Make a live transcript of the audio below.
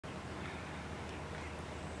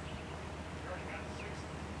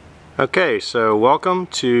Okay, so welcome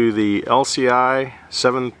to the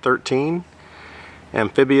LCI713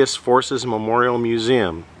 Amphibious Forces Memorial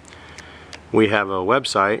Museum. We have a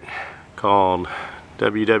website called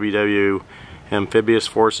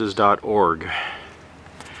www.amphibiousforces.org.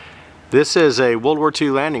 This is a World War II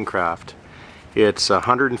landing craft. It's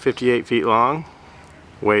 158 feet long,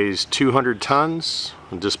 weighs 200 tons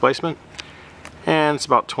of displacement, and it's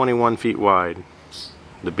about 21 feet wide,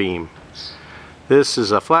 the beam. This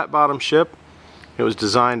is a flat bottom ship. It was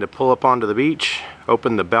designed to pull up onto the beach,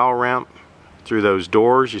 open the bow ramp through those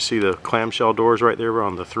doors. You see the clamshell doors right there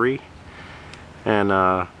on the 3. And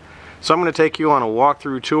so I'm going to take you on a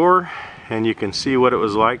walkthrough tour, and you can see what it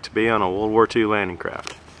was like to be on a World War II landing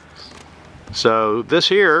craft. So this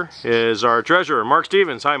here is our treasurer, Mark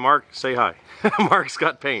Stevens. Hi Mark, say hi. Mark's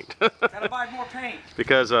got paint. Gotta buy more paint.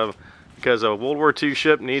 because a World War II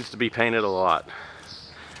ship needs to be painted a lot.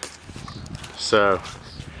 So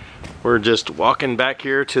we're just walking back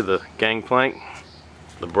here to the gangplank,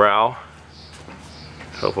 the brow.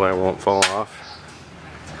 Hopefully I won't fall off.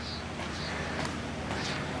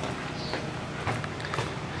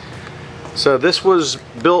 So this was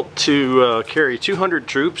built to carry 200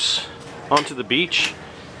 troops onto the beach,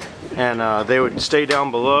 and they would stay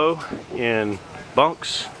down below in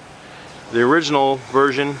bunks. The original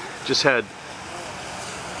version just had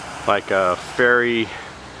like a ferry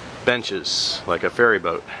benches, like a ferry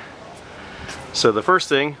boat. So the first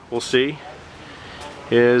thing we'll see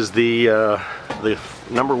is the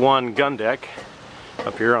 #1 gun deck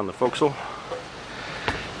up here on the forecastle.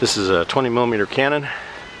 This is a 20mm cannon.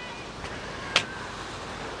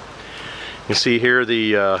 You see here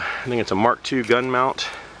the I think it's a Mark II gun mount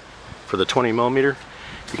for the 20mm.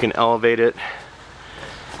 You can elevate it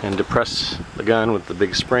and depress the gun with the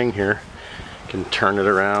big spring here. You can turn it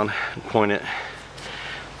around and point it.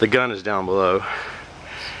 The gun is down below,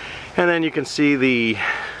 and then you can see the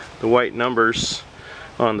white numbers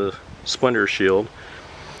on the splinter shield,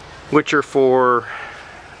 which are for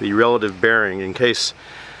the relative bearing in case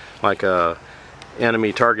like a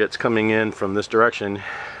enemy target's coming in from this direction.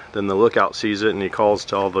 Then the lookout sees it and he calls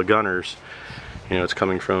to all the gunners, you know, it's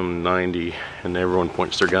coming from 90, and everyone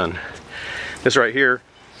points their gun. This right here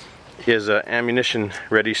is an ammunition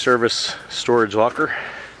ready service storage locker,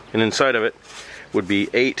 and inside of it would be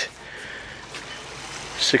 8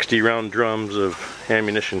 60-round drums of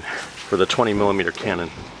ammunition for the 20mm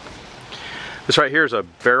cannon. This right here is a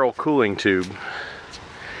barrel cooling tube,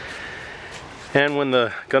 and when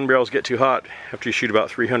the gun barrels get too hot, after you shoot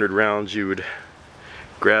about 300 rounds, you would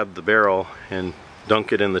grab the barrel and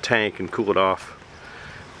dunk it in the tank and cool it off.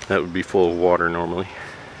 That would be full of water normally.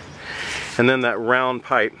 And then that round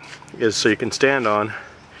pipe is so you can stand on,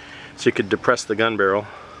 so you could depress the gun barrel,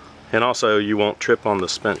 and also you won't trip on the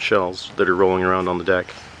spent shells that are rolling around on the deck.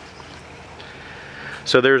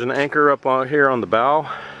 So there's an anchor up on here on the bow.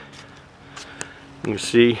 You can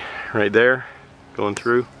see right there going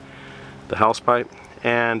through the house pipe,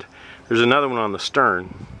 and there's another one on the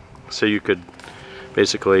stern, so you could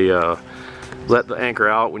basically let the anchor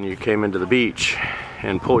out when you came into the beach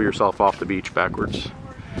and pull yourself off the beach backwards.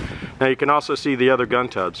 Now you can also see the other gun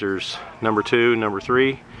tubs. There's #2,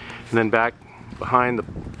 #3, and then back behind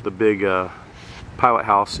the big pilot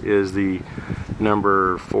house is the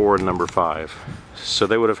 #4 and #5. So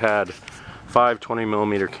they would have had 5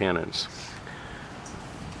 20mm cannons.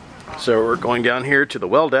 So we're going down here to the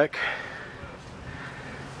well deck,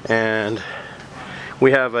 and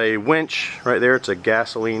we have a winch right there. It's a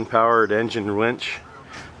gasoline powered engine winch,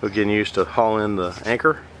 again used to haul in the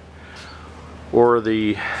anchor, or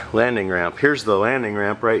the landing ramp. Here's the landing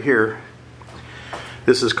ramp right here.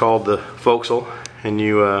 This is called the forecastle, and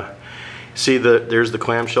you see there's the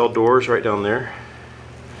clamshell doors right down there.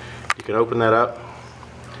 You can open that up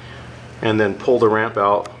and then pull the ramp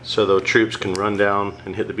out so the troops can run down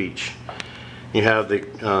and hit the beach. You have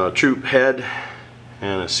the troop head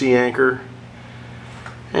and a sea anchor,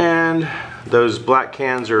 and those black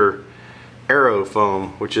cans are aero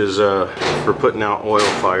foam, which is for putting out oil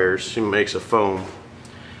fires. It makes a foam.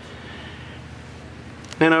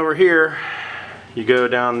 And over here you go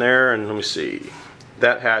down there, and let me see,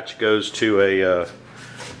 that hatch goes to a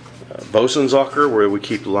bosun's locker where we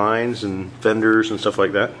keep lines and fenders and stuff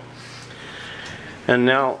like that. And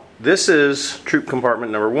now this is troop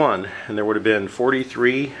compartment #1, and there would have been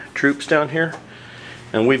 43 troops down here,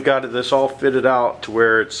 and we've got this all fitted out to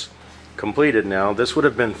where it's completed now. This would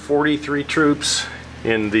have been 43 troops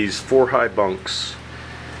in these 4 high bunks,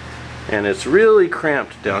 and it's really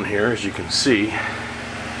cramped down here, as you can see.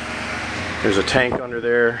 There's a tank under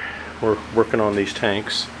there. We're working on these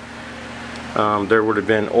tanks. There would have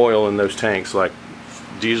been oil in those tanks, like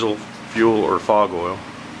diesel fuel or fog oil.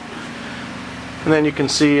 And then you can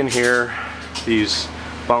see in here these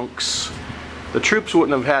bunks. The troops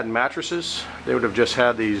wouldn't have had mattresses. They would have just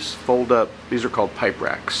had these fold up, these are called pipe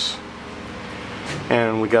racks.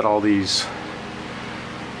 And we got all these,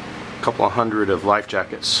 couple of hundred of life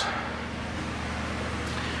jackets.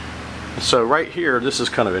 So right here, this is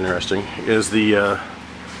kind of interesting, is the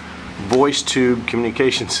voice tube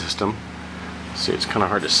communication system. See, it's kind of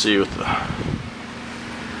hard to see with the...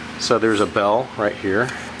 So there's a bell right here,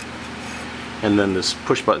 and then this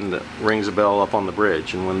push button that rings a bell up on the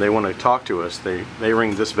bridge, and when they want to talk to us, they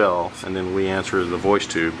ring this bell, and then we answer the voice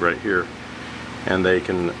tube right here, and they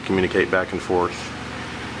can communicate back and forth.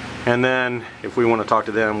 And then if we want to talk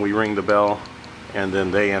to them, we ring the bell, and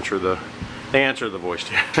then they answer the voice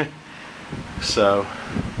tube. So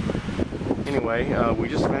anyway, we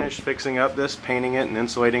just finished fixing up this, painting it and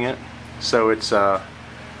insulating it, so it's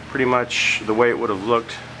pretty much the way it would have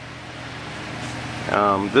looked.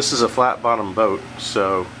 This is a flat bottom boat,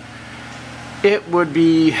 so it would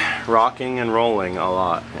be rocking and rolling a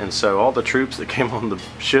lot, and so all the troops that came on the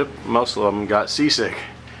ship, most of them got seasick,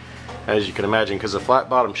 as you can imagine, because a flat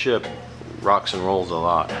bottom ship rocks and rolls a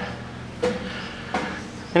lot.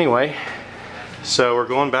 Anyway, so we're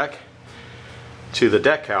going back to the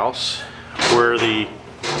deck house where the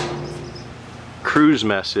cruise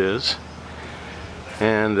mess is,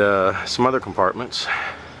 and some other compartments.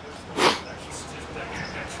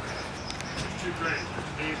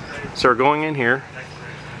 So we're going in here.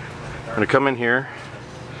 We're going to come in here.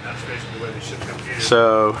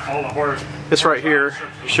 So this right here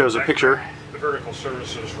shows a picture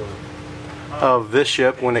of this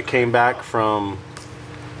ship when it came back from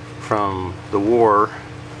the war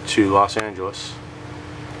to Los Angeles.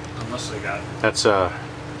 That's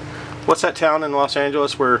what's that town in Los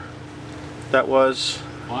Angeles where that was?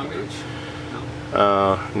 Long Beach?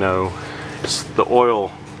 No, it's the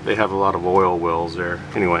oil. They have a lot of oil wells there.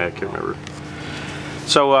 Anyway, I can't remember.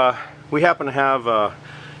 So we happen to have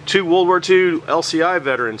two World War II LCI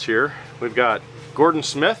veterans here. We've got Gordon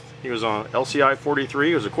Smith. He was on LCI-43.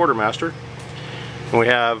 He was a quartermaster. And we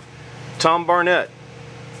have Tom Barnett.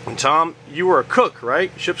 And Tom, you were a cook,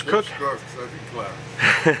 right? Ship's cook? Cook, second class.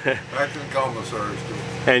 Acting commissary too.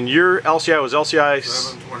 And your LCI was LCI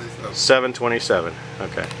 727. 727.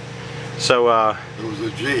 Okay. So it was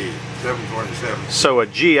a G, 727. So a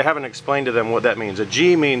G, I haven't explained to them what that means. A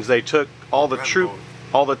G means they took all the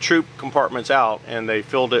troop compartments out and they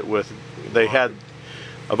filled it with, they had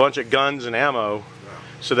a bunch of guns and ammo,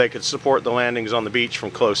 so they could support the landings on the beach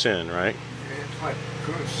from close in, right? What,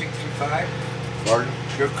 crew 65? Pardon?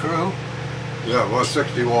 Your crew? Yeah, well,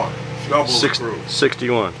 61. Double the crew.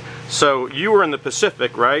 61. So you were in the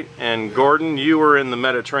Pacific, right? And Gordon, you were in the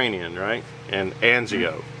Mediterranean, right? And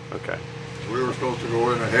Anzio. Okay. We were supposed to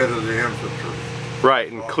go in ahead of the infantry.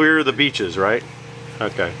 Right, and clear the beaches, right?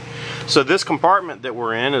 Okay. So this compartment that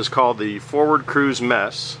we're in is called the forward cruise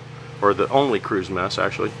mess, or the only cruise mess,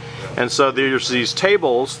 actually. Yeah. And so there's these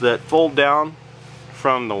tables that fold down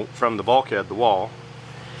from the bulkhead, the wall.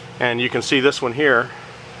 And you can see this one here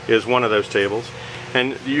is one of those tables.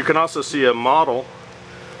 And you can also see a model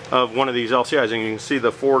of one of these LCIs, and you can see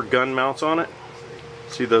the 4 gun mounts on it.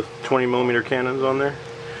 See the 20mm cannons on there?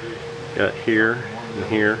 Got here and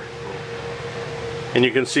here. And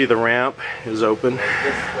you can see the ramp is open.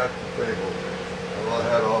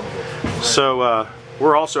 So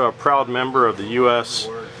we're also a proud member of the U.S.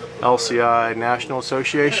 LCI National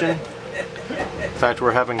Association. In fact,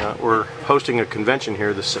 we're hosting a convention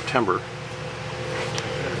here this September.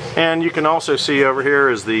 And you can also see over here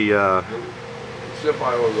is the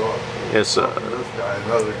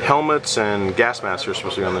helmets and gas masks are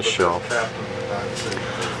supposed to be on this shelf.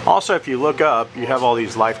 Also, if you look up, you have all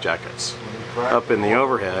these life jackets up in the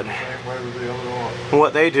overhead. And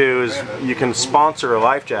what they do is you can sponsor a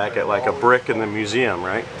life jacket like a brick in the museum,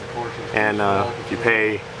 right? And if you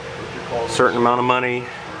pay a certain amount of money,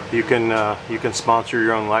 you can sponsor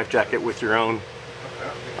your own life jacket with your own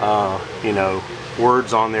you know,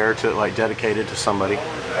 words on there to like dedicated to somebody.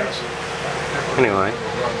 Anyway,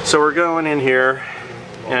 so we're going in here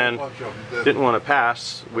and didn't want to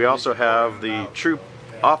pass. We also have the troop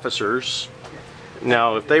officers.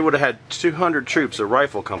 Now, if they would have had 200 troops, a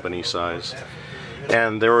rifle company size,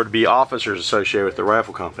 and there would be officers associated with the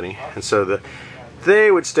rifle company, and so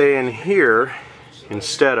they would stay in here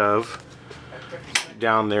instead of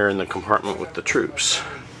down there in the compartment with the troops.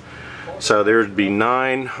 So there would be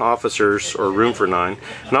 9 officers, or room for 9,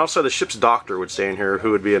 and also the ship's doctor would stay in here,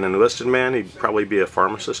 who would be an enlisted man. He'd probably be a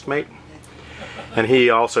pharmacist mate, and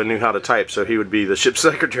he also knew how to type, so he would be the ship's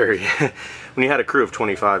secretary when you had a crew of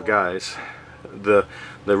 25 guys. the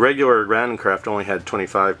regular Landing Craft only had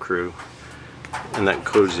 25 crew, and that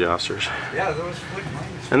includes the officers. Yeah, those wood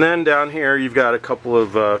mines. And then down here you've got a couple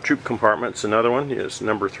of troop compartments. Another one is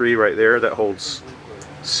number 3 right there that holds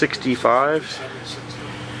 65.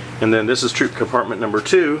 And then this is troop compartment number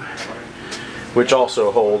 2, which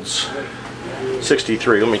also holds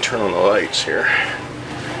 63. Let me turn on the lights here.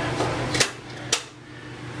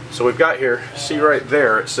 So we've got here, see right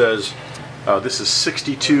there, it says this is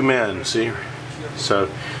 62 men, see? So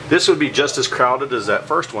this would be just as crowded as that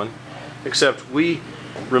first one, except we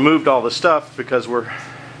removed all the stuff because we're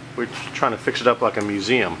trying to fix it up like a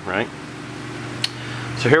museum, right?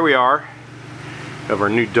 So here we are, of our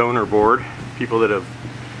new donor board, people that have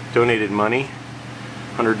donated money,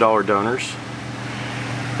 $100 donors.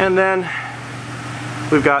 And then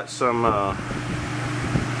we've got some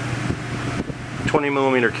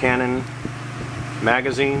 20mm cannon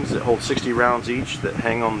magazines that hold 60 rounds each that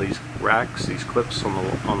hang on these racks, these clips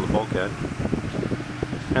on the bulkhead.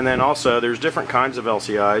 And then also there's different kinds of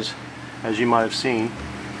LCIs, as you might have seen.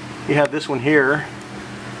 You have this one here,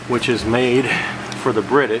 which is made for the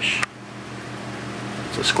British.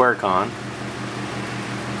 It's a square con.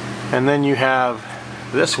 And then you have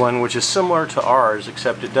this one, which is similar to ours,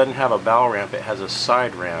 except it doesn't have a bow ramp, it has a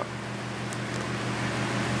side ramp.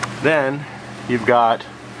 Then you've got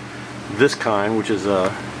this kind, which is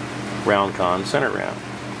a round con center ramp.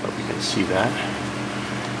 Hope you can see that.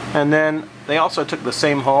 And then they also took the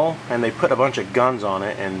same hull and they put a bunch of guns on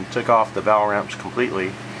it and took off the bow ramps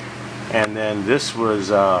completely. And then this was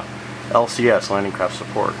LCS, Landing Craft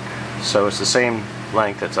Support. So it's the same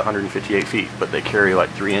length, it's 158 feet, but they carry like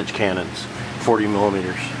 3-inch cannons,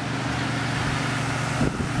 40mm.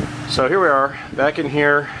 So here we are, back in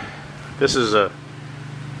here. This is a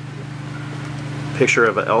picture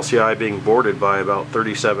of an LCI being boarded by about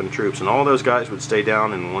 37 troops, and all those guys would stay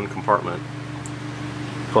down in one compartment,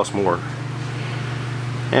 plus more.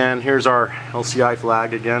 And here's our LCI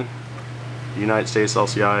flag again, the United States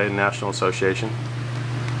LCI National Association.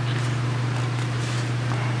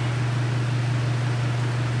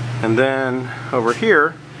 And then over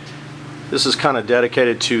here, this is kind of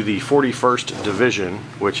dedicated to the 41st Division,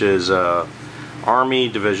 which is a Army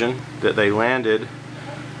division that they landed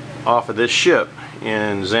off of this ship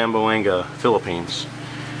in Zamboanga, Philippines.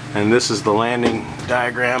 And this is the landing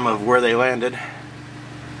diagram of where they landed.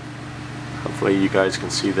 Hopefully you guys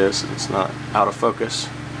can see this, it's not out of focus.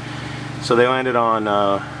 So they landed on,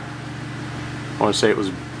 I want to say it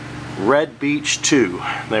was Red Beach 2.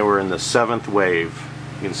 They were in the 7th wave.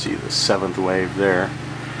 You can see the 7th wave there.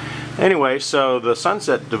 Anyway, so the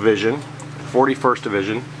Sunset Division, 41st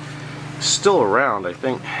Division, still around, I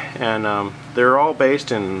think, and they're all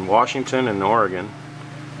based in Washington and Oregon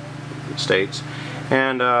states,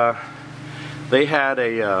 and they had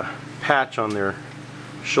a patch on their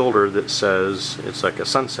shoulder that says it's like a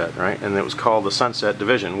sunset, right? And it was called the Sunset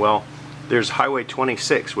Division. Well, there's Highway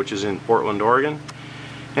 26, which is in Portland, Oregon,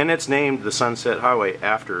 and it's named the Sunset Highway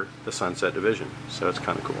after the Sunset Division, so it's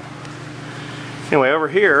kind of cool. Anyway, over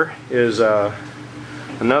here is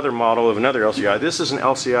another model of another LCI. This is an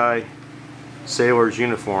LCI sailor's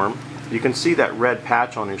uniform. You can see that red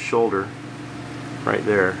patch on his shoulder right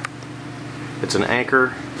there. It's an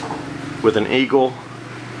anchor with an eagle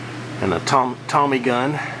and a Tommy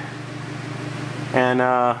gun, and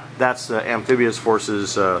that's the Amphibious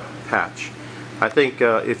Forces patch. I think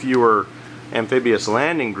if you were Amphibious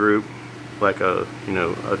Landing Group, like a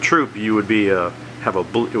troop, you would be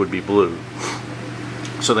it would be blue.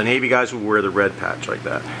 So the Navy guys would wear the red patch like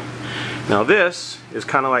that. Now this is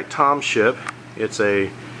kind of like Tom's ship. It's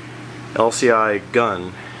a LCI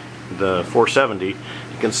gun, the 470. You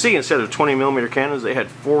can see instead of 20mm cannons, they had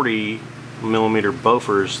 40mm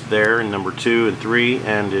Bofors there in number 2 and 3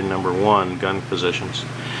 and in number 1 gun positions.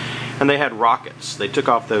 And they had rockets. They took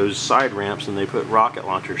off those side ramps and they put rocket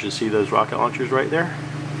launchers. You see those rocket launchers right there?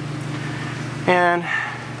 And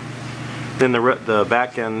then the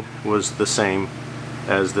back end was the same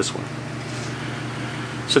as this one.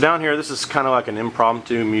 So down here, this is kind of like an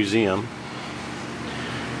impromptu museum,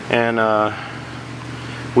 and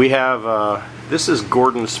we have this is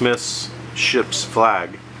Gordon Smith's ship's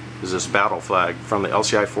flag, is this battle flag from the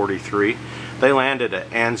LCI 43. They landed at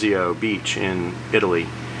Anzio Beach in Italy,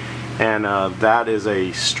 and that is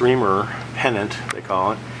a streamer pennant, they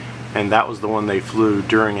call it, and that was the one they flew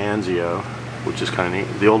during Anzio, which is kind of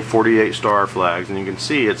neat. The old 48 star flags, and you can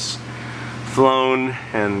see it's flown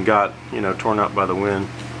and got torn up by the wind.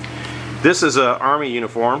 This is an Army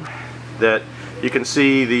uniform that you can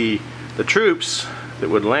see the troops that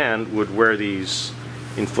would land would wear these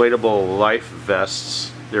inflatable life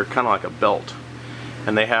vests. They're kind of like a belt,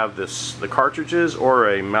 and they have the cartridges or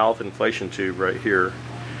a mouth inflation tube right here.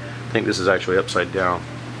 I think this is actually upside down.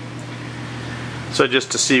 So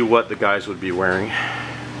just to see what the guys would be wearing.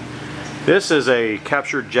 This is a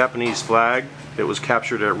captured Japanese flag. It was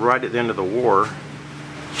captured right at the end of the war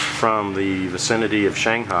from the vicinity of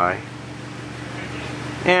Shanghai.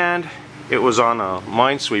 And it was on a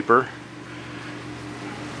minesweeper.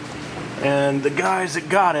 And the guys that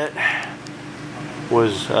got it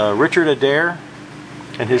was Richard Adair,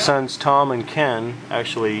 and his sons Tom and Ken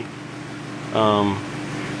actually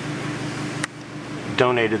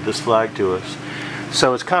donated this flag to us.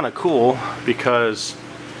 So it's kind of cool because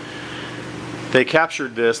they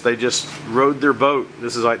captured this. They just rowed their boat.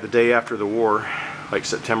 This is like the day after the war, like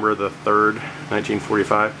September the 3rd,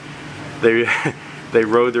 1945. They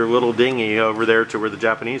rowed their little dinghy over there to where the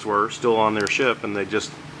Japanese were, still on their ship, and they just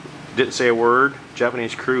didn't say a word.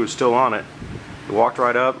 Japanese crew was still on it. They walked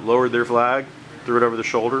right up, lowered their flag, threw it over their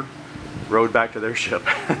shoulder, rowed back to their ship.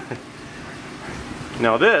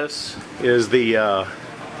 Now this is the I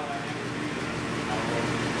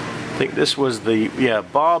think this was the, yeah,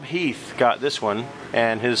 Bob Heath got this one,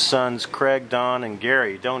 and his sons Craig, Don, and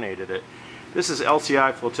Gary donated it. This is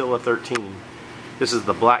LCI Flotilla 13. This is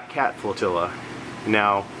the Black Cat Flotilla.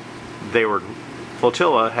 Now,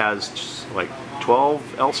 Flotilla has like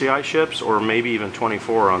 12 LCI ships, or maybe even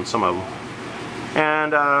 24 on some of them.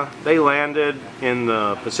 And they landed in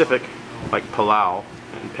the Pacific, like Palau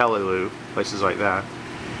and Peleliu, places like that.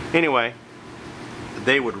 Anyway,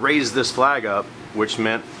 they would raise this flag up, which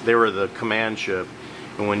meant they were the command ship.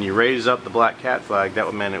 And when you raise up the Black Cat flag, that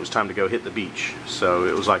would mean it was time to go hit the beach. So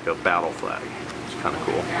it was like a battle flag. It's kind of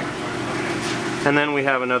cool. And then we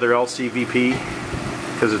have another LCVP,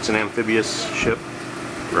 because it's an amphibious ship,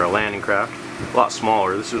 or a landing craft. A lot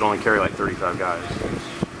smaller. This would only carry like 35 guys.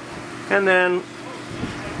 And then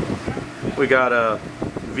we got a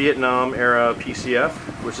Vietnam era PCF,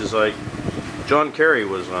 which is like John Kerry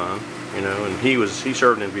was on, you know, and he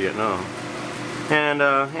served in Vietnam. And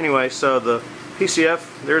anyway, so the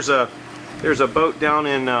PCF, there's a boat down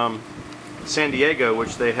in San Diego,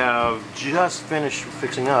 which they have just finished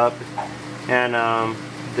fixing up. And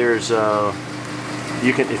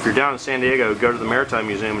you can, if you're down in San Diego, go to the Maritime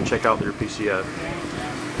Museum and check out their PCF.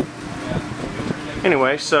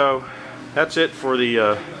 Anyway, so that's it for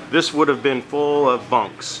the, this would have been full of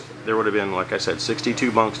bunks. There would have been, like I said,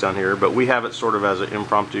 62 bunks down here, but we have it sort of as an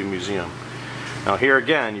impromptu museum. Now here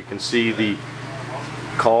again, you can see the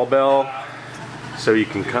call bell, so you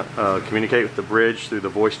can communicate with the bridge through the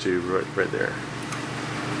voice tube right there.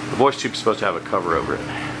 The voice tube is supposed to have a cover over it.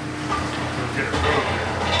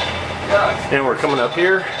 And we're coming up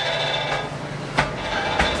here.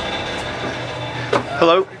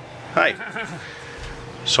 Hello. Hi.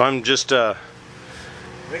 So I'm just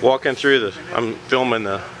walking through I'm filming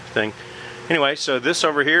the thing. Anyway, so this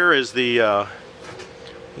over here is the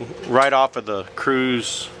right off of the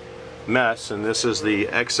cruise mess, and this is the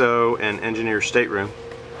XO and engineer stateroom.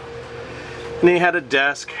 And he had a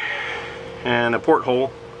desk and a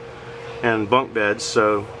porthole and bunk beds,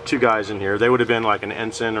 so 2 guys in here. They would have been like an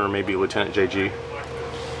ensign or maybe Lieutenant JG.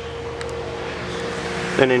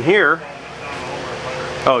 And in here,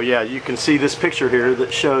 oh yeah, you can see this picture here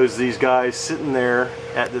that shows these guys sitting there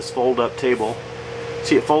at this fold-up table.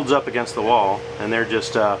 See, it folds up against the wall, and they're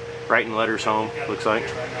just writing letters home, looks like.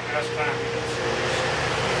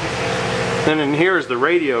 Then in here is the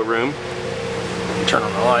radio room. Turn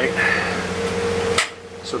on the light.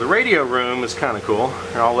 So the radio room is kind of cool.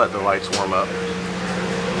 Here, I'll let the lights warm up.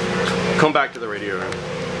 Come back to the radio room.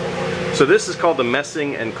 So this is called the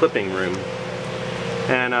messing and clipping room.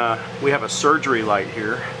 And we have a surgery light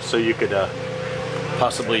here, so you could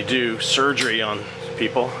possibly do surgery on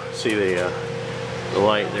people. See the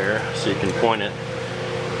light there, so you can point it.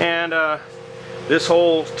 And this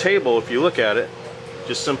whole table, if you look at it,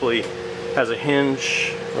 just simply has a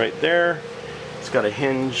hinge right there. It's got a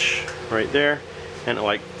hinge right there, and it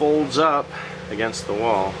like folds up against the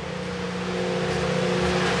wall.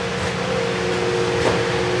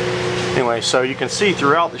 Anyway, so you can see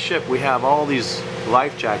throughout the ship we have all these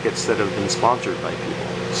life jackets that have been sponsored by people.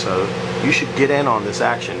 So you should get in on this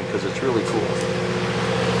action because it's really cool.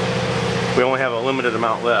 We only have a limited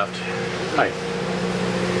amount left. Hi.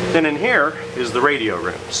 Then in here is the radio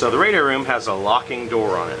room. So the radio room has a locking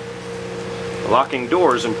door on it. The locking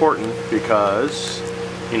door is important because,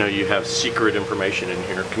 you know, you have secret information in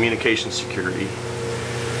here, communication security.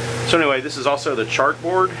 So anyway, this is also the chart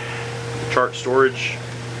board, the chart storage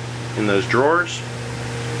in those drawers.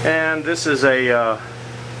 And this is a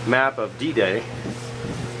map of D-Day.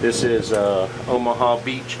 This is Omaha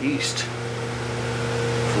Beach East,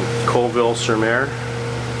 from Colville-sur-Mer.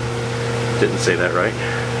 Didn't say that right.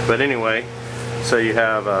 But anyway, so you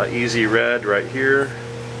have Easy Red right here,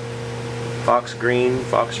 Fox Green,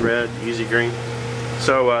 Fox Red, Easy Green.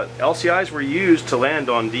 So LCIs were used to land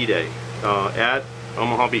on D-Day at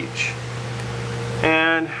Omaha Beach.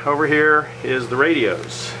 And over here is the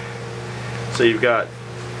radios. So you've got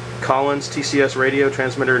Collins TCS radio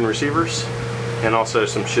transmitter and receivers, and also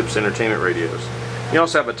some ship's entertainment radios. You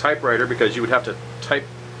also have a typewriter because you would have to type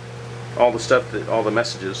all the stuff, all the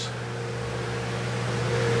messages.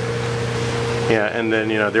 Yeah, and then,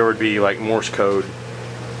 you know, there would be like Morse code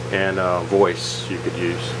and voice you could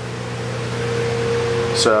use.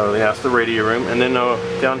 So yeah, that's the radio room. And then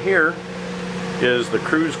down here is the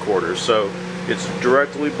crew's quarters. So it's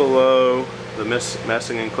directly below the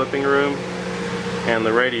messing and clipping room and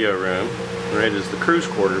the radio room. Right, is the crew's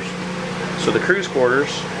quarters. So the crew's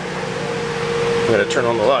quarters, I'm going to turn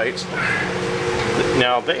on the lights.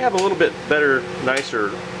 Now they have a little bit better,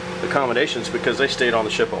 nicer accommodations because they stayed on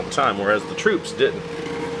the ship all the time, whereas the troops didn't.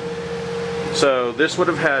 So this would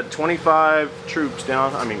have had 25 troops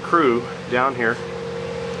down, crew down here.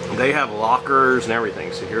 They have lockers and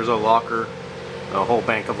everything. So here's a locker, a whole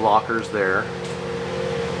bank of lockers there.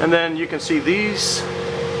 And then you can see these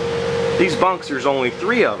bunks, there's only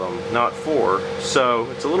 3 of them, not 4. So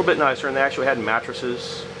it's a little bit nicer, and they actually had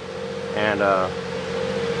mattresses and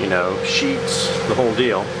you know, sheets, the whole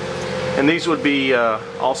deal. And these would be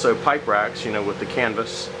also pipe racks, you know, with the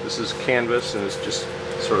canvas. This is canvas, and it's just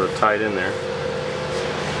sort of tied in there.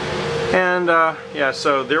 And yeah,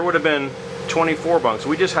 so there would have been 24 bunks.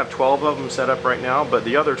 We just have 12 of them set up right now, but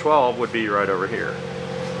the other 12 would be right over here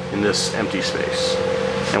in this empty space.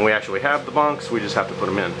 And we actually have the bunks, we just have to put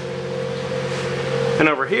them in. And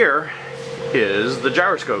over here is the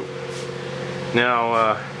gyroscope.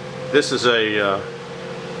 Now, this is a,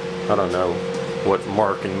 I don't know what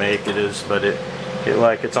mark and make it is, but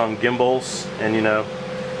it's on gimbals and, you know,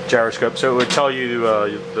 gyroscope. So it would tell you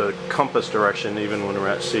the compass direction even when we're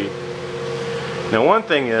at sea. Now, one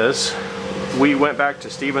thing is, we went back to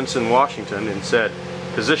Stevenson, Washington, and said,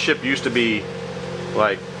 because this ship used to be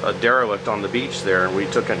like a derelict on the beach there, and we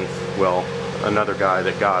took in, well, another guy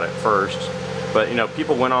that got it first. But, you know,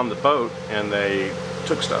 people went on the boat and they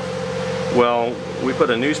took stuff. Well, we put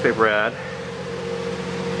a newspaper ad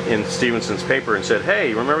in Stevenson's paper and said,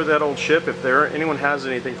 hey, remember that old ship? If anyone has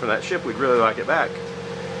anything from that ship, we'd really like it back.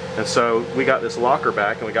 And so we got this locker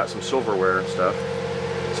back, and we got some silverware and stuff.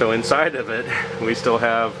 So inside of it, we still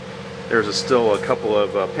have, there's still a couple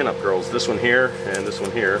of pinup girls. This one here and this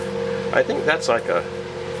one here. I think that's like a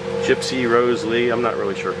Gypsy Rose Lee. I'm not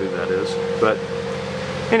really sure who that is. But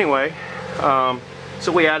anyway,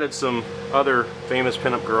 so we added some other famous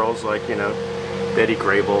pinup girls like, you know, Betty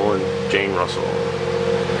Grable and Jane Russell.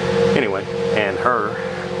 Anyway, and her.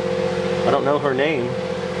 I don't know her name.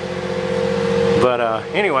 But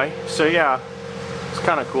anyway, so yeah, it's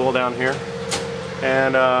kind of cool down here.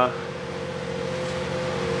 And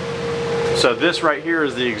so this right here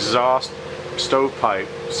is the exhaust stovepipe,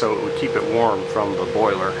 so it would keep it warm from the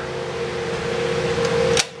boiler.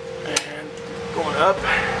 And going up,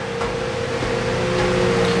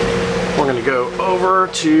 we're going to go over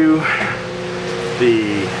to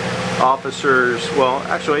the officers, well,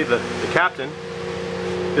 actually the captain.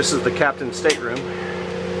 This is the captain's stateroom.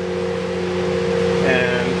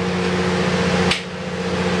 And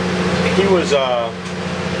he was,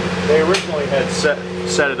 they originally had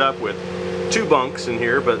set it up with 2 bunks in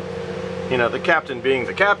here, but, you know, the captain being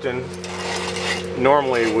the captain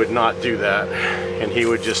normally would not do that, and he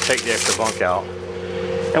would just take the extra bunk out.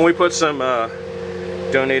 And we put some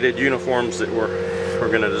donated uniforms that we're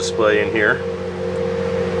going to display in here.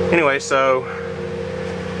 Anyway, so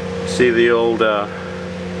see the old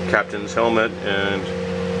captain's helmet and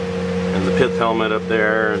the pith helmet up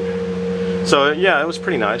there. And so yeah, it was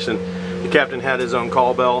pretty nice. And the captain had his own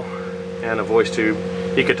call bell and a voice tube.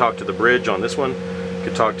 He could talk to the bridge on this one. He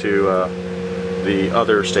could talk to the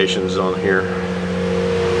other stations on here.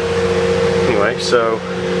 Anyway, so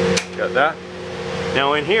got that.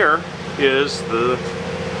 Now in here is the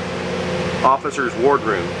officer's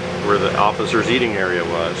wardroom, where the officer's eating area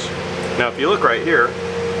was. Now if you look right here,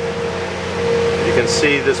 you can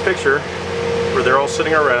see this picture where they're all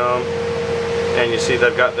sitting around, and you see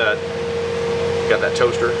they've got that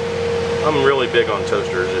toaster. I'm really big on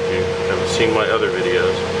toasters if you haven't seen my other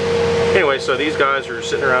videos. Anyway, so these guys are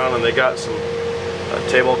sitting around and they got some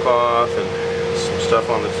tablecloth and some stuff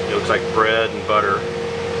on this. It looks like bread and butter,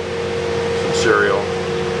 some cereal.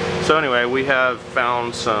 So anyway, we have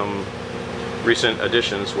found some recent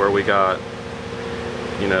additions where we got,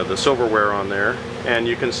 you know, the silverware on there, and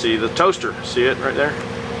you can see the toaster. See it right there?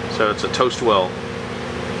 So it's a toast well.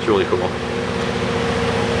 It's really cool.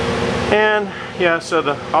 And yeah, so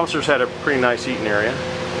the officers had a pretty nice eating area.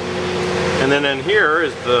 And then in here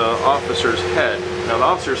is the officer's head. Now the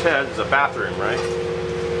officer's head is a bathroom, right?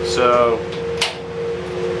 So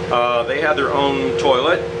they had their own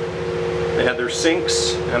toilet, they had their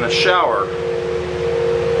sinks and a shower.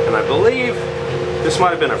 And I believe this might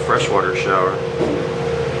have been a freshwater shower,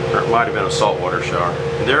 or it might have been a saltwater shower.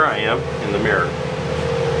 And there I am in the mirror.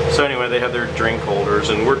 So anyway, they have their drink holders,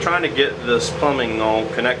 and we're trying to get this plumbing all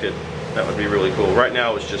connected. That would be really cool. Right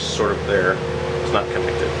now it's just sort of there. It's not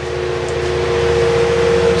connected.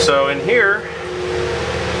 So in here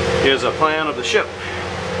is a plan of the ship.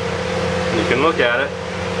 And you can look at it.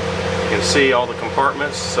 You can see all the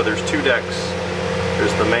compartments. So there's 2 decks.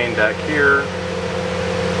 There's the main deck here,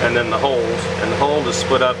 and then the hold. And the hold is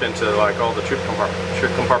split up into like all the troop compartments.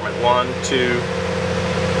 Troop compartment 1, 2,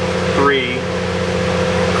 3,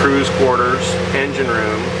 cruise quarters, engine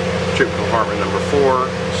room, troop compartment number 4,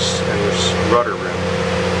 and there's rudder room.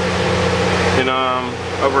 And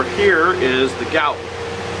over here is the galley.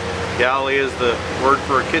 Galley is the word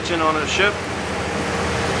for a kitchen on a ship.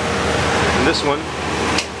 And this one,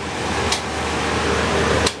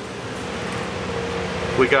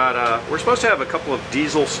 we got, we're supposed to have a couple of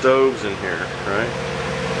diesel stoves in here, right?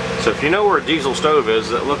 So if you know where a diesel stove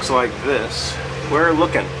is, it looks like this. We're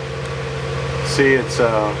looking. See, it's,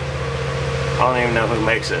 I don't even know who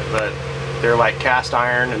makes it, but they're like cast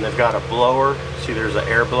iron, and they've got a blower. See, there's an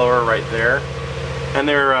air blower right there. And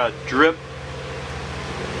they're drip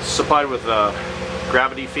supplied with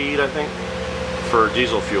gravity feed, I think, for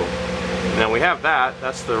diesel fuel. Now we have that,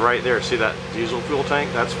 that's the right there. See that diesel fuel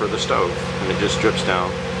tank? That's for the stove, and it just drips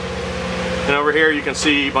down. And over here you can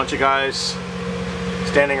see a bunch of guys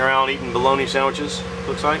standing around eating bologna sandwiches,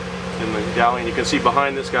 looks like, in the galley. And you can see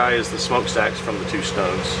behind this guy is the smokestacks from the 2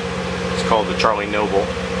 stoves. It's called the Charlie Noble.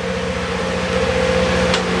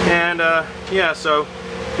 And yeah, so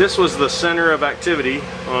this was the center of activity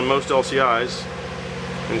on most LCIs.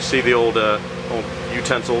 And you see the old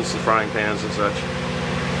utensils, the frying pans and such.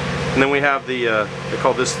 And then we have the, they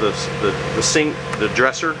call this the sink, the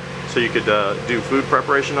dresser, so you could do food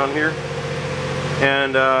preparation on here.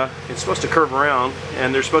 And it's supposed to curve around,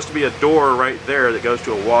 and there's supposed to be a door right there that goes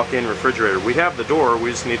to a walk-in refrigerator. We have the door,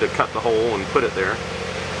 we just need to cut the hole and put it there.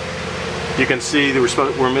 You can see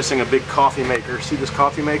that we're missing a big coffee maker. See this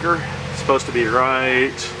coffee maker? It's supposed to be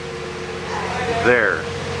right there.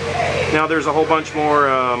 Now there's a whole bunch more,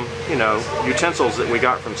 you know, utensils that we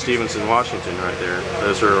got from Stevenson, Washington right there.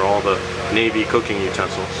 Those are all the Navy cooking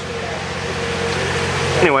utensils.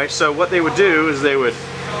 Anyway, so what they would do is they would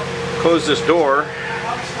close this door,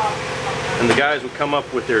 and the guys would come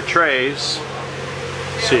up with their trays.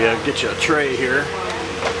 See, I'll get you a tray here.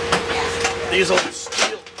 These old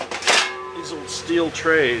steel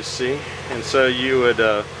trays, see? And so you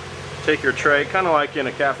would take your tray, kind of like in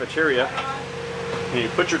a cafeteria, and you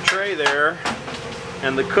put your tray there,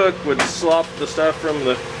 and the cook would slop the stuff from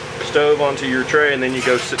the stove onto your tray, and then you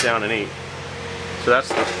go sit down and eat. So that's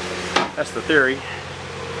the theory.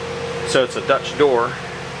 So it's a Dutch door.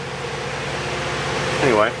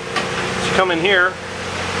 Anyway, so you come in here,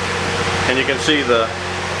 and you can see the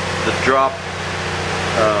drop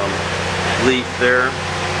leaf there.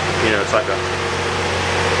 You know, it's like a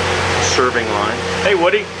serving line. Hey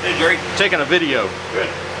Woody. Hey Jerry. Taking a video. Good.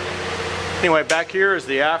 Anyway, back here is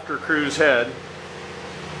the after cruise head,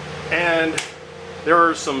 and there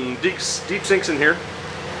are some deep sinks in here,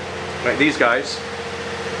 like these guys.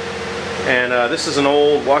 And this is an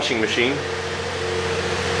old washing machine.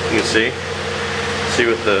 You can see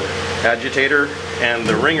with the agitator and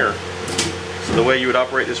the wringer. So the way you would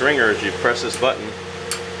operate this wringer is you press this button,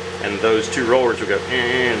 and those 2 rollers would go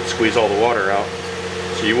and squeeze all the water out.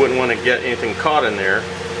 So you wouldn't want to get anything caught in there,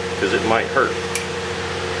 because it might hurt.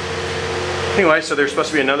 Anyway, so there's supposed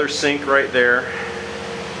to be another sink right there.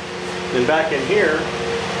 Then back in here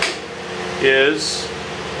is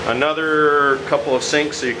another couple of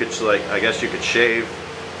sinks, so you could, like, I guess you could shave.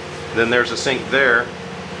 Then there's a sink there.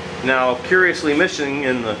 Now, curiously missing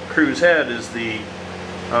in the cruise head is the,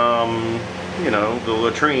 you know, the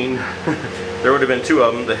latrine. There would have been 2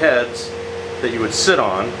 of them, the heads, that you would sit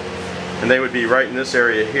on, and they would be right in this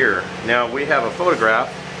area here. Now, we have a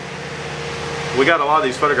photograph. We got a lot of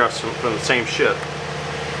these photographs from the same ship.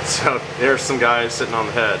 So there's some guys sitting on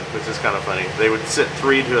the head, which is kind of funny. They would sit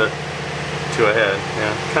 3 to a head.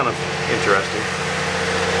 Yeah, kind of interesting.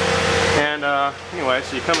 And anyway,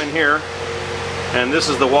 so you come in here, and this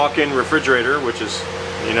is the walk-in refrigerator, which is,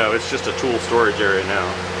 you know, it's just a tool storage area now.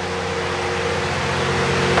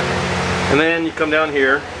 And then you come down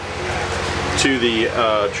here to the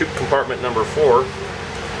troop compartment number 4,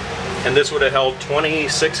 and this would have held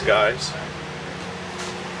 26 guys.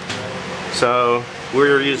 So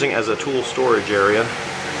we're using as a tool storage area.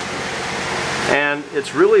 And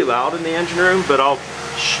it's really loud in the engine room, but I'll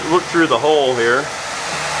look through the hole here.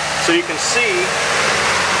 So you can see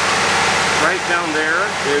right down there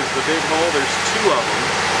is the big hole. There's two of them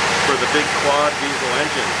for the big quad diesel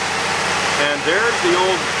engine. And there's the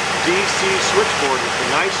old DC switchboard with the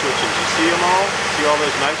knife switches. You see them all? See all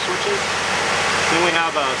those knife switches? Then we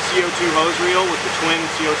have a CO2 hose reel with the twin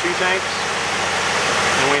CO2 tanks.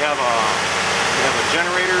 And we have a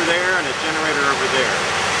generator there and a generator over there.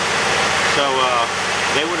 So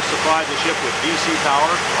they would have supplied the ship with DC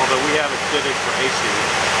power, although we have it fitted for AC.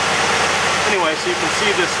 Anyway, so you can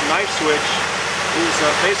see this knife switch is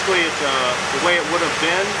basically it's the way it would have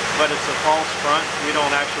been, but it's a false front. We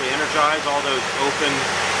don't actually energize all those open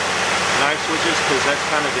knife switches because that's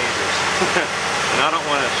kind of dangerous. And I don't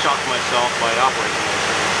want to shock myself by operating those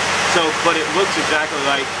things. So, but it looks exactly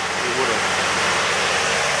like it would have.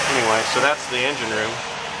 Anyway, so that's the engine room.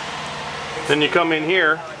 Then you come in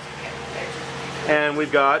here, and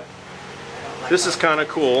we've got, this is kind of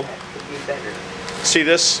cool. See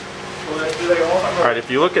this? Alright,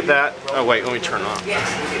 if you look at that, oh wait, let me turn on.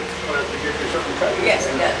 Yes,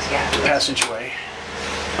 it does, yeah. Passageway.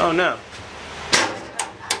 Oh no.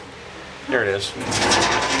 There it is.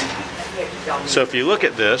 So if you look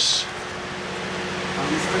at this,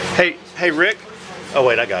 hey Rick. Oh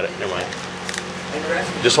wait, I got it. Never mind.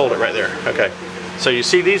 Just hold it right there. Okay. So you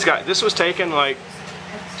see these guys. This was taken like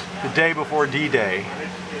the day before D-Day.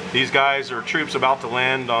 These guys are troops about to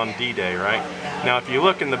land on D-Day, right? Now if you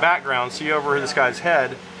look in the background, see over this guy's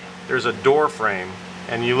head, there's a door frame.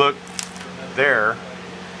 And you look there,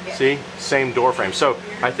 see? Same door frame. So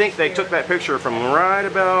I think they took that picture from right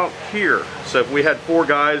about here. So if we had 4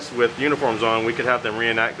 guys with uniforms on, we could have them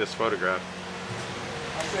reenact this photograph.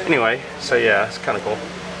 Anyway, so yeah, it's kind of cool.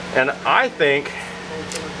 And I think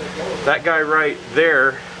that guy right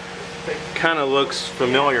there kind of looks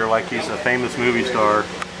familiar, like he's a famous movie star.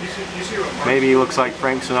 Maybe he looks like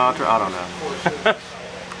Frank Sinatra, I don't know.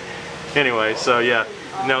 Anyway, so yeah.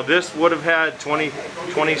 Now this would have had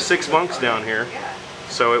 26 bunks down here,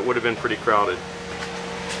 so it would have been pretty crowded.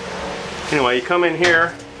 Anyway, you come in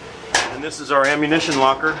here, and this is our ammunition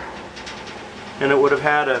locker. And it would have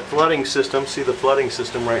had a flooding system. See the flooding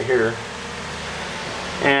system right here.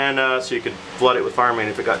 And so you could flood it with fireman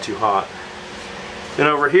if it got too hot. Then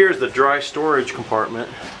over here is the dry storage compartment.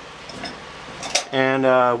 And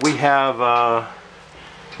we have,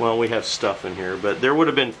 well, we have stuff in here, but there would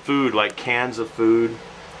have been food, like cans of food,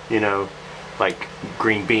 you know, like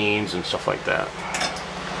green beans and stuff like that.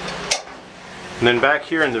 And then back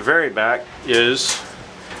here in the very back is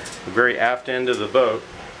the very aft end of the boat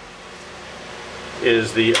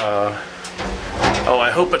is the, oh,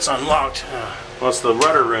 I hope it's unlocked. Well, it's the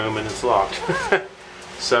rudder room and it's locked.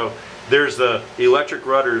 So there's the electric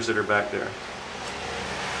rudders that are back there.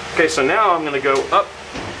 Okay, so now I'm going to go up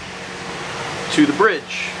to the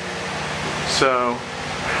bridge. So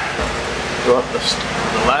go up the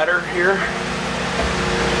ladder here.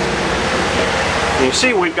 And you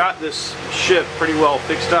see we've got this ship pretty well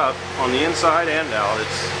fixed up on the inside and out.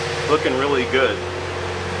 It's looking really good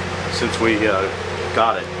since we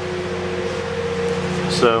got it.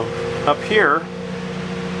 So up here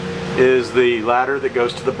is the ladder that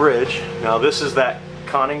goes to the bridge. Now this is that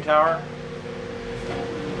conning tower.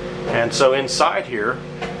 And so inside here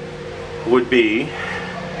would be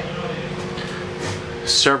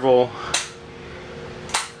several,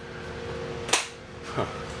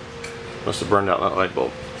 must have burned out that light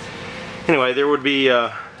bulb. Anyway, there would be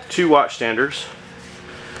 2 watchstanders.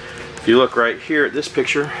 If you look right here at this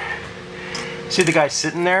picture, see the guy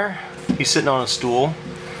sitting there? He's sitting on a stool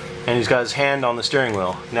and he's got his hand on the steering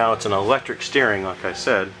wheel. Now it's an electric steering, like I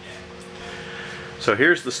said. So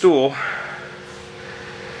here's the stool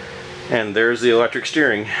and there's the electric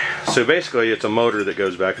steering. So basically it's a motor that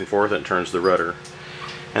goes back and forth and turns the rudder.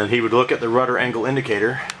 And he would look at the rudder angle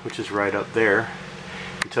indicator, which is right up there,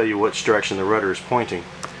 and tell you which direction the rudder is pointing.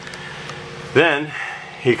 Then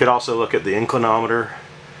he could also look at the inclinometer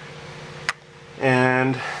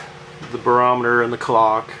and the barometer and the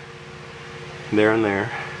clock there and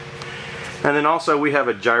there. And then also we have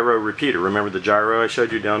a gyro repeater. Remember the gyro I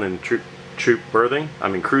showed you down in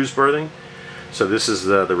cruise berthing? So this is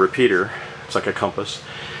the repeater. It's like a compass.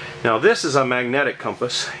 Now this is a magnetic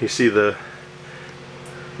compass. You see the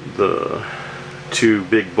 2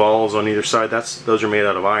 big balls on either side. Those are made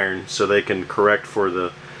out of iron, so they can correct for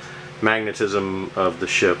the magnetism of the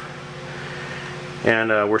ship. And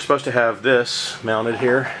we're supposed to have this mounted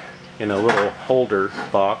here in a little holder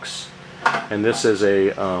box. And this is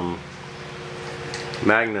a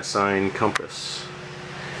magnesign compass.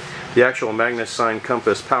 The actual magnesign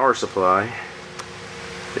compass power supply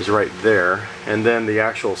is right there, and then the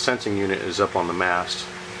actual sensing unit is up on the mast.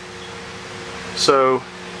 So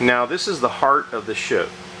now this is the heart of the ship,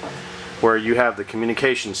 where you have the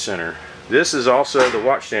communication center. This is also the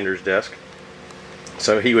watchstander's desk,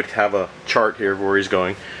 so he would have a chart here of where he's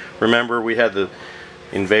going. Remember, we had the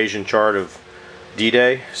invasion chart of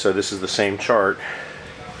D-Day, so this is the same chart.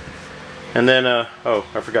 And then, oh,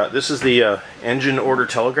 I forgot, this is the engine order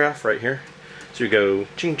telegraph right here. So you go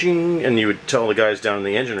ching ching, and you would tell the guys down in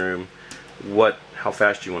the engine room how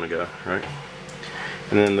fast you want to go, right?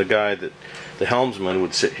 And then the guy the helmsman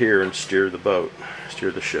would sit here and steer the boat,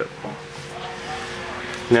 steer the ship.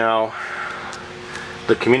 Now,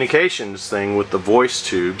 the communications thing with the voice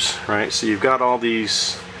tubes, right? So you've got all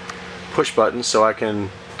these push buttons, so I can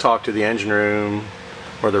talk to the engine room,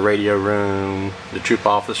 or the radio room, the troop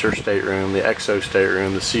officer stateroom, the XO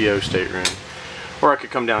stateroom, the CO stateroom. Or I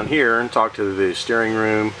could come down here and talk to the steering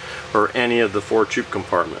room or any of the 4 troop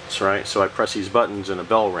compartments, right? So I press these buttons and a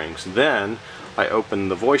bell rings. Then I open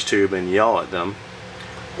the voice tube and yell at them,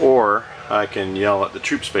 or I can yell at the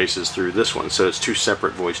troop spaces through this one. So it's 2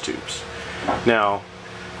 separate voice tubes. Now,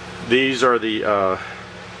 these are the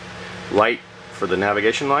light for the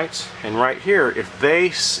navigation lights, and right here, if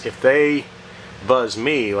they buzz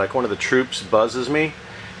me, like one of the troops buzzes me,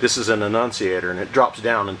 this is an annunciator, and it drops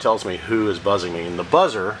down and tells me who is buzzing me. And the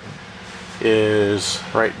buzzer is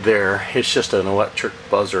right there. It's just an electric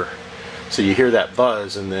buzzer. So you hear that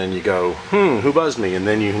buzz, and then you go, who buzzed me? And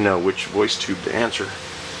then you know which voice tube to answer.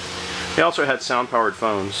 They also had sound-powered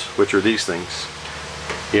phones, which are these things.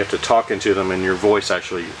 You have to talk into them, and your voice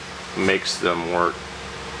actually makes them work.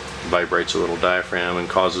 Vibrates a little diaphragm and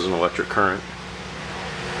causes an electric current.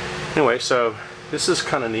 Anyway, so this is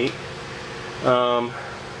kind of neat.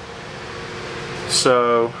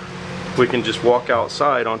 So we can just walk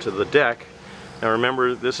outside onto the deck. Now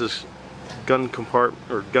remember, this is gun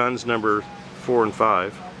compartment, or guns number 4 and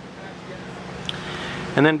 5.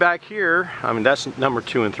 And then back here, I mean, that's number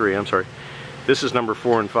 2 and 3, I'm sorry. This is number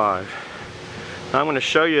 4 and 5. Now I'm going to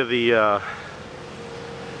show you the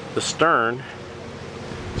stern.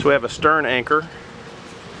 So we have a stern anchor,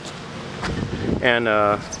 and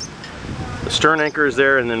the stern anchor is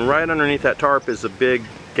there, and then right underneath that tarp is a big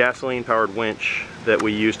gasoline powered winch that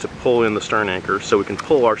we use to pull in the stern anchor, so we can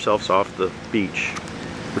pull ourselves off the beach,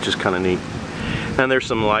 which is kind of neat. And there's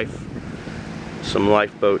some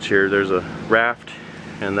lifeboats here. There's a raft,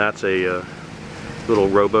 and that's a little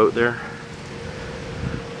rowboat there.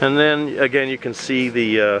 And then again, you can see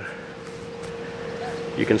the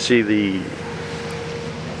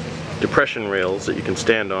depression rails that you can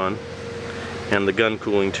stand on, and the gun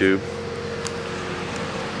cooling tube.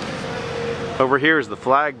 Over here is the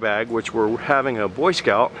flag bag, which we're having a Boy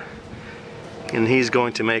Scout, and he's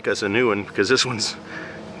going to make us a new one because this one's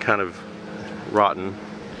kind of rotten.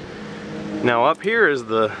 Now up here is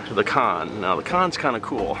the con. Now the con's kind of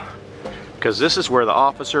cool because this is where the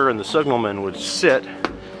officer and the signalman would sit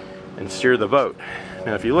and steer the boat.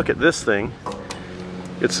 Now if you look at this thing,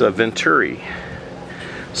 it's a venturi.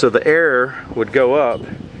 So the air would go up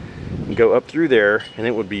through there, and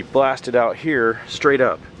it would be blasted out here straight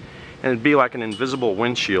up. And it'd be like an invisible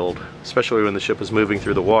windshield, especially when the ship is moving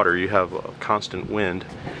through the water. You have a constant wind.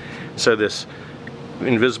 So this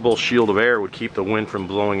invisible shield of air would keep the wind from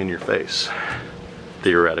blowing in your face,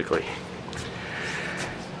 theoretically.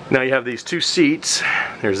 Now you have these 2 seats.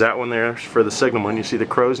 There's that one there for the signalman. You see the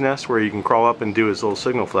crow's nest where you can crawl up and do his little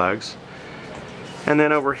signal flags. And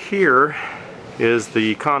then over here is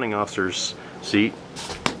the conning officer's seat.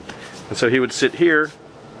 And so he would sit here,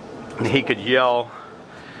 and he could yell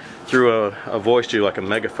through a voice tube, like a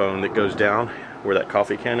megaphone that goes down where that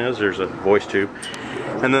coffee can is. There's a voice tube,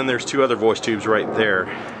 and then there's 2 other voice tubes right there.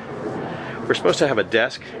 We're supposed to have a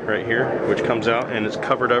desk right here which comes out, and it's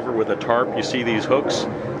covered over with a tarp. You see these hooks?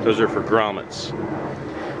 Those are for grommets.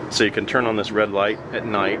 So you can turn on this red light at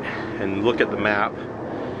night and look at the map,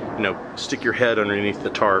 you know, stick your head underneath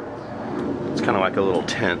the tarp. It's kind of like a little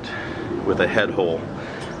tent with a head hole.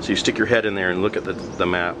 So you stick your head in there and look at the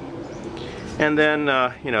map. And then,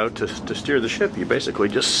 you know, to steer the ship, you basically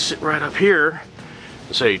just sit right up here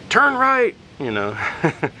and say, turn right, you know.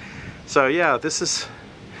 So yeah, this is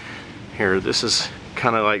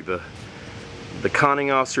kind of like the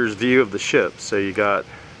conning officer's view of the ship. So you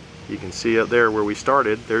can see up there where we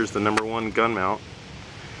started, there's the number 1 gun mount.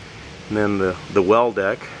 And then the well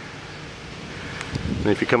deck. And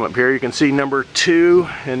if you come up here, you can see number 2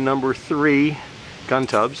 and number 3 gun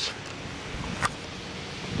tubs.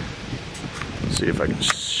 See if I can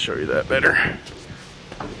show you that better.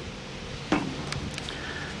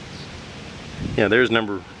 Yeah, there's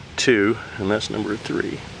number 2, and that's number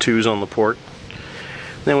 3. 2's on the port.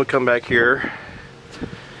 Then we come back here,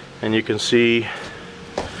 and you can see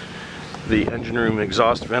the engine room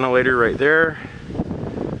exhaust ventilator right there,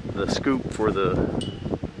 the scoop for the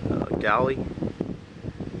galley,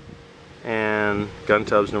 and gun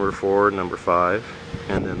tubs number 4, number 5,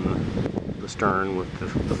 and then the stern with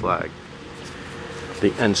the flag,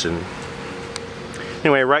 the ensign.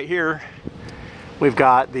 Anyway, right here we've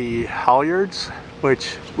got the halyards,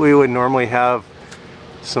 which we would normally have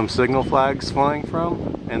some signal flags flying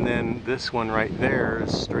from, and then this one right there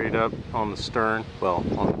is straight up on the stern, well,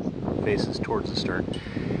 faces towards the stern,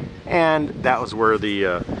 and that was where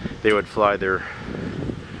the they would fly their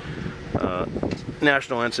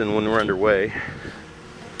national ensign when we're underway.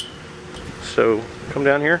 So come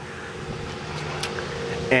down here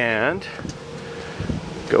and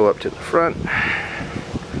go up to the front.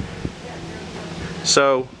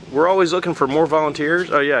 So we're always looking for more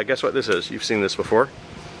volunteers. Oh yeah, guess what this is? You've seen this before.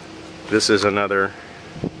 This is another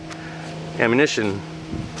ammunition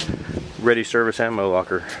ready service ammo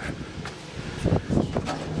locker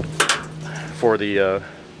for the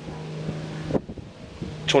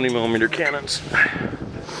 20mm cannons.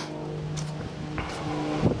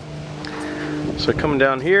 So coming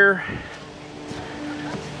down here,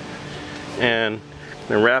 and I'm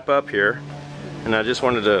gonna wrap up here, and I just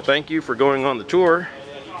wanted to thank you for going on the tour.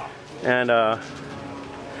 And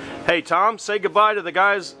hey Tom, say goodbye to the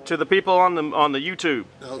guys, to the people on the YouTube.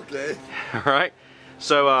 Okay. All right.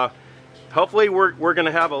 So hopefully we're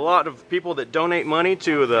gonna have a lot of people that donate money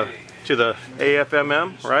to the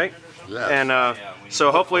AFMM, right? Yeah. And so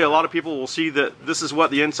hopefully a lot of people will see that this is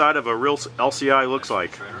what the inside of a real LCI looks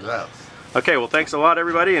like. Yes. Okay, well thanks a lot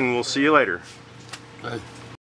everybody, and we'll see you later. Okay.